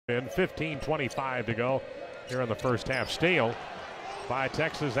In 15:25 to go here in the first half. Steal by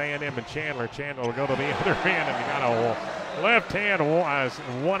Texas A&M and Chandler. Chandler will go to the other end, and he got a left-hand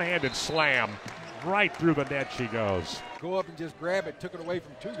one-handed slam. Right through the net she goes. Go up and just grab it. Took it away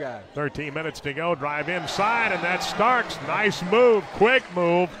from two guys. 13 minutes to go. Drive inside, and that's Starks. Nice move, quick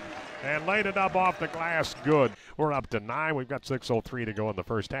move, and laid it up off the glass. Good. We're up to 9. We've got 6:03 to go in the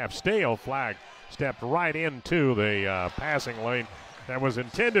first half. Steele flag stepped right into the passing lane that was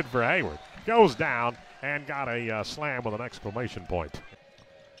intended for Hayward. Goes down and got a slam with an exclamation point.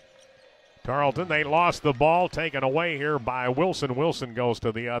 Tarleton, they lost the ball, taken away here by Wilson. Wilson goes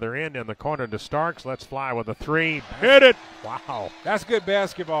to the other end in the corner to Starks. Let's fly with a 3. Hit it. Wow. That's good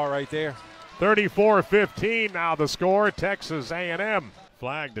basketball right there. 34-15 now the score. Texas A&M.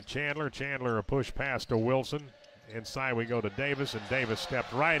 Flag to Chandler. Chandler a push pass to Wilson. Inside we go to Davis, and Davis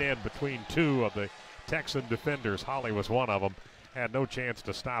stepped right in between two of the Texan defenders. Holly was one of them. Had no chance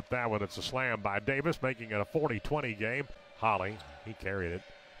to stop that one. It's a slam by Davis, making it a 40-20 game. Holly, he carried it.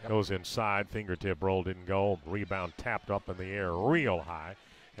 Goes inside, fingertip roll didn't go. Rebound tapped up in the air real high.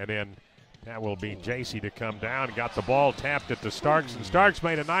 And then that will be JC to come down. Got the ball, tapped it to Starks, and Starks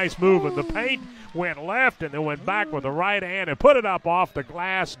made a nice move in the paint. Went left and then went back with the right hand and put it up off the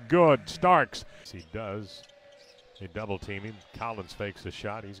glass. Good. Starks. He does. They double team him. Collins fakes the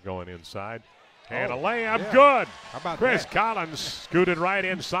shot. He's going inside. And a layup. Good. How about Chris that? Collins scooted right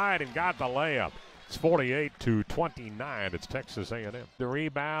inside and got the layup. It's 48-29. It's Texas A&M. The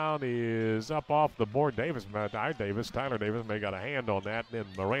rebound is up off the board. Tyler Davis may got a hand on that. Then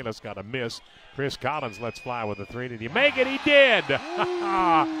Morales got a miss. Chris Collins lets fly with a 3. Did he make it? He did.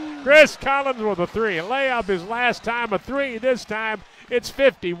 Chris Collins with a 3. A layup his last time a 3. This time it's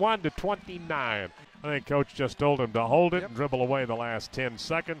 51-29. I think Coach just told him to hold it and dribble away the last 10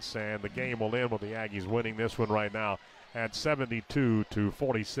 seconds, and the game will end with the Aggies winning this one right now at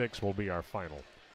 72-46 will be our final.